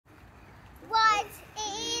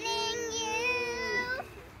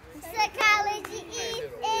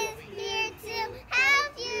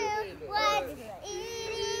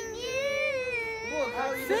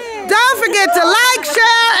forget to like,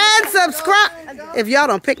 share, and subscribe. If y'all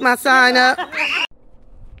don't pick my sign up.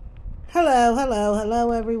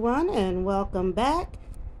 Hello, everyone, and welcome back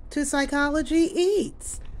to Psychology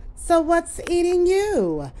Eats. So what's eating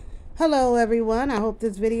you? Hello, everyone. I hope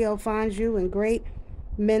this video finds you in great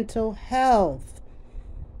mental health.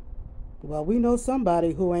 Well, we know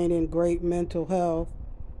somebody who ain't in great mental health.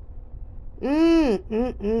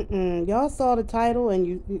 Y'all saw the title and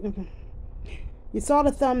you saw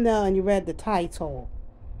the thumbnail and you read the title.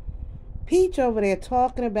 Peach over there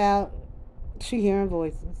talking about she hearing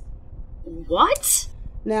voices. What?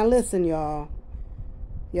 Now listen, y'all.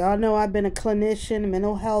 Y'all know I've been a clinician,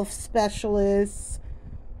 mental health specialist,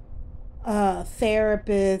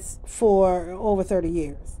 therapist for over 30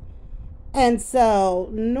 years. And so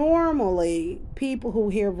normally people who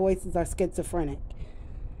hear voices are schizophrenic.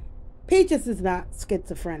 Peaches is not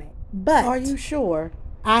schizophrenic, but are you sure?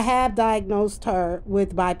 I have diagnosed her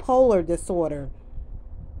with bipolar disorder.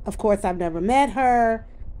 Of course, I've never met her.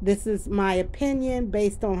 This is my opinion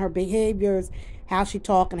based on her behaviors, how she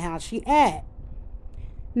talk and how she act.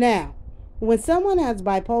 Now, when someone has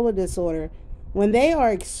bipolar disorder, when they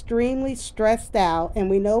are extremely stressed out, and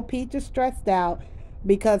we know Peach is stressed out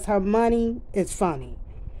because her money is funny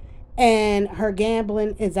and her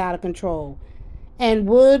gambling is out of control. And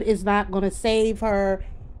Wood is not going to save her.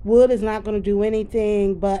 Wood is not going to do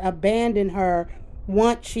anything but abandon her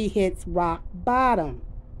once she hits rock bottom.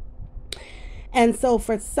 And so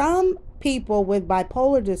for some people with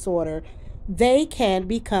bipolar disorder, they can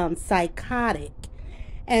become psychotic.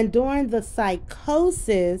 And during the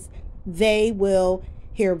psychosis, they will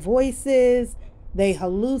hear voices, they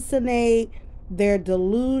hallucinate, they're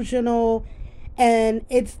delusional. And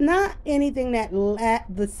it's not anything that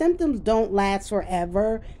the symptoms don't last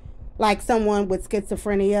forever, like someone with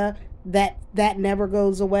schizophrenia that never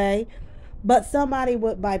goes away. But somebody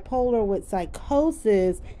with bipolar with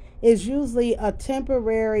psychosis is usually a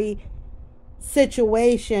temporary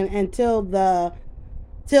situation until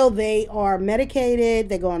they are medicated,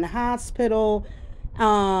 they go in the hospital,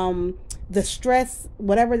 the stress,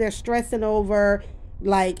 whatever they're stressing over,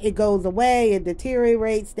 like it goes away, it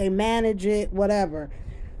deteriorates, they manage it, whatever.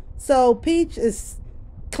 So Peach is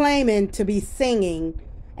claiming to be singing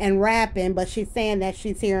and rapping, but she's saying that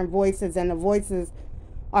she's hearing voices and the voices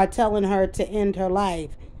are telling her to end her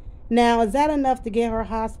life. Now, is that enough to get her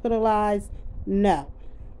hospitalized? No.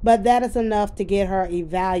 But that is enough to get her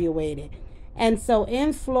evaluated. And so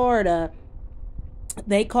in Florida,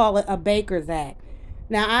 they call it a Baker's Act.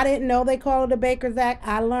 Now, I didn't know they call it a Baker's Act.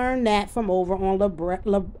 I learned that from over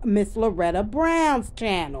on Miss Loretta Brown's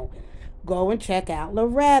channel. Go and check out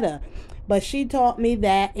Loretta. But she taught me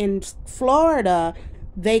that in Florida,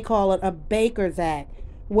 they call it a Baker's Act.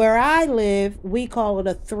 Where I live, we call it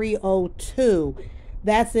a 302.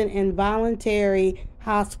 That's an involuntary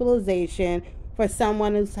hospitalization for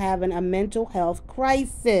someone who's having a mental health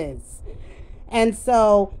crisis. And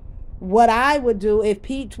so what I would do if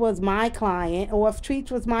Peach was my client or if Peach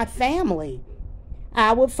was my family,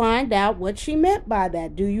 I would find out what she meant by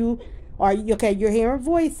that. Okay, you're hearing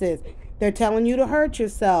voices. They're telling you to hurt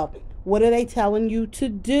yourself. What are they telling you to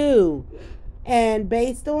do? And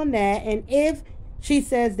based on that, and if she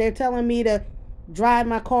says they're telling me to drive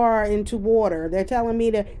my car into water, they're telling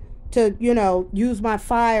me to use my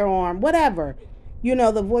firearm, whatever,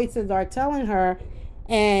 the voices are telling her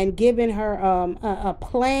and giving her a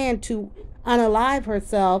plan to unalive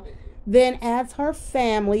herself, then as her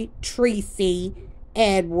family, Tresie,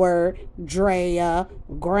 Edward, Drea,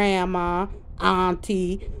 Grandma,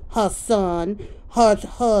 Auntie, her son, her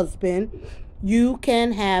husband, you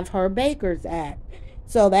can have her Baker's Act.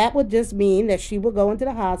 So that would just mean that she would go into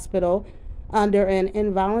the hospital under an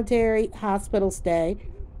involuntary hospital stay,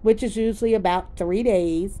 which is usually about 3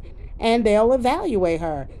 days, and they'll evaluate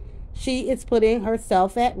her. She is putting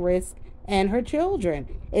herself at risk and her children.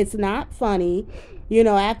 It's not funny.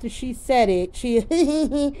 After she said it, she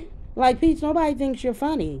like, Peach, nobody thinks you're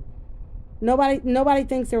funny. Nobody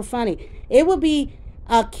thinks they're funny. It would be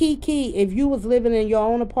a key if you was living in your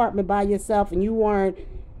own apartment by yourself and you weren't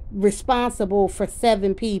responsible for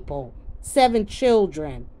 7 people, 7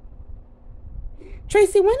 children.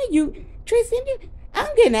 Tresie,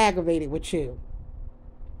 I'm getting aggravated with you.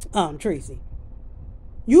 Tresie,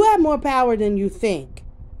 you have more power than you think.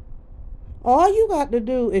 All you got to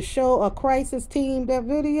do is show a crisis team that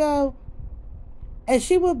video, and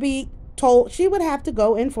she would be told she would have to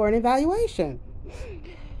go in for an evaluation.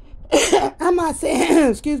 I'm not saying,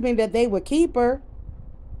 excuse me, that they would keep her.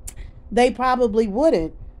 They probably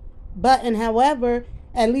wouldn't. But, and however,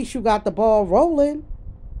 at least you got the ball rolling.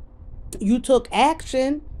 You took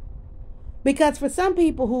action. Because for some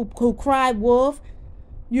people who cry wolf,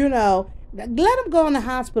 you know, let them go in the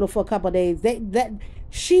hospital for a couple of days.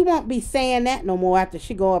 She won't be saying that no more after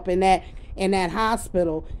she go up in that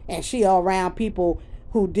hospital and she around people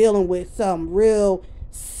who dealing with some real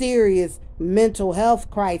serious mental health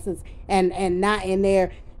crisis and not in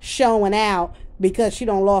there showing out because she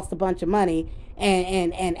don't lost a bunch of money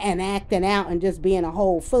and acting out and just being a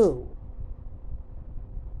whole fool.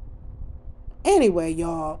 Anyway,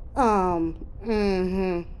 y'all, Guess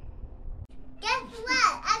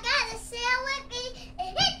what? I got a sale with me. And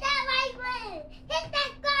hit that like button. Hit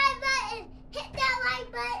that subscribe button. Hit that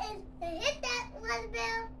like button. And hit that little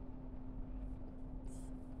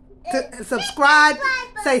bell. Subscribe.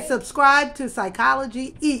 Say subscribe to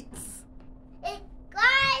Psychology Eats.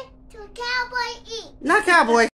 Subscribe to Cowboy Eats. Not Cowboy.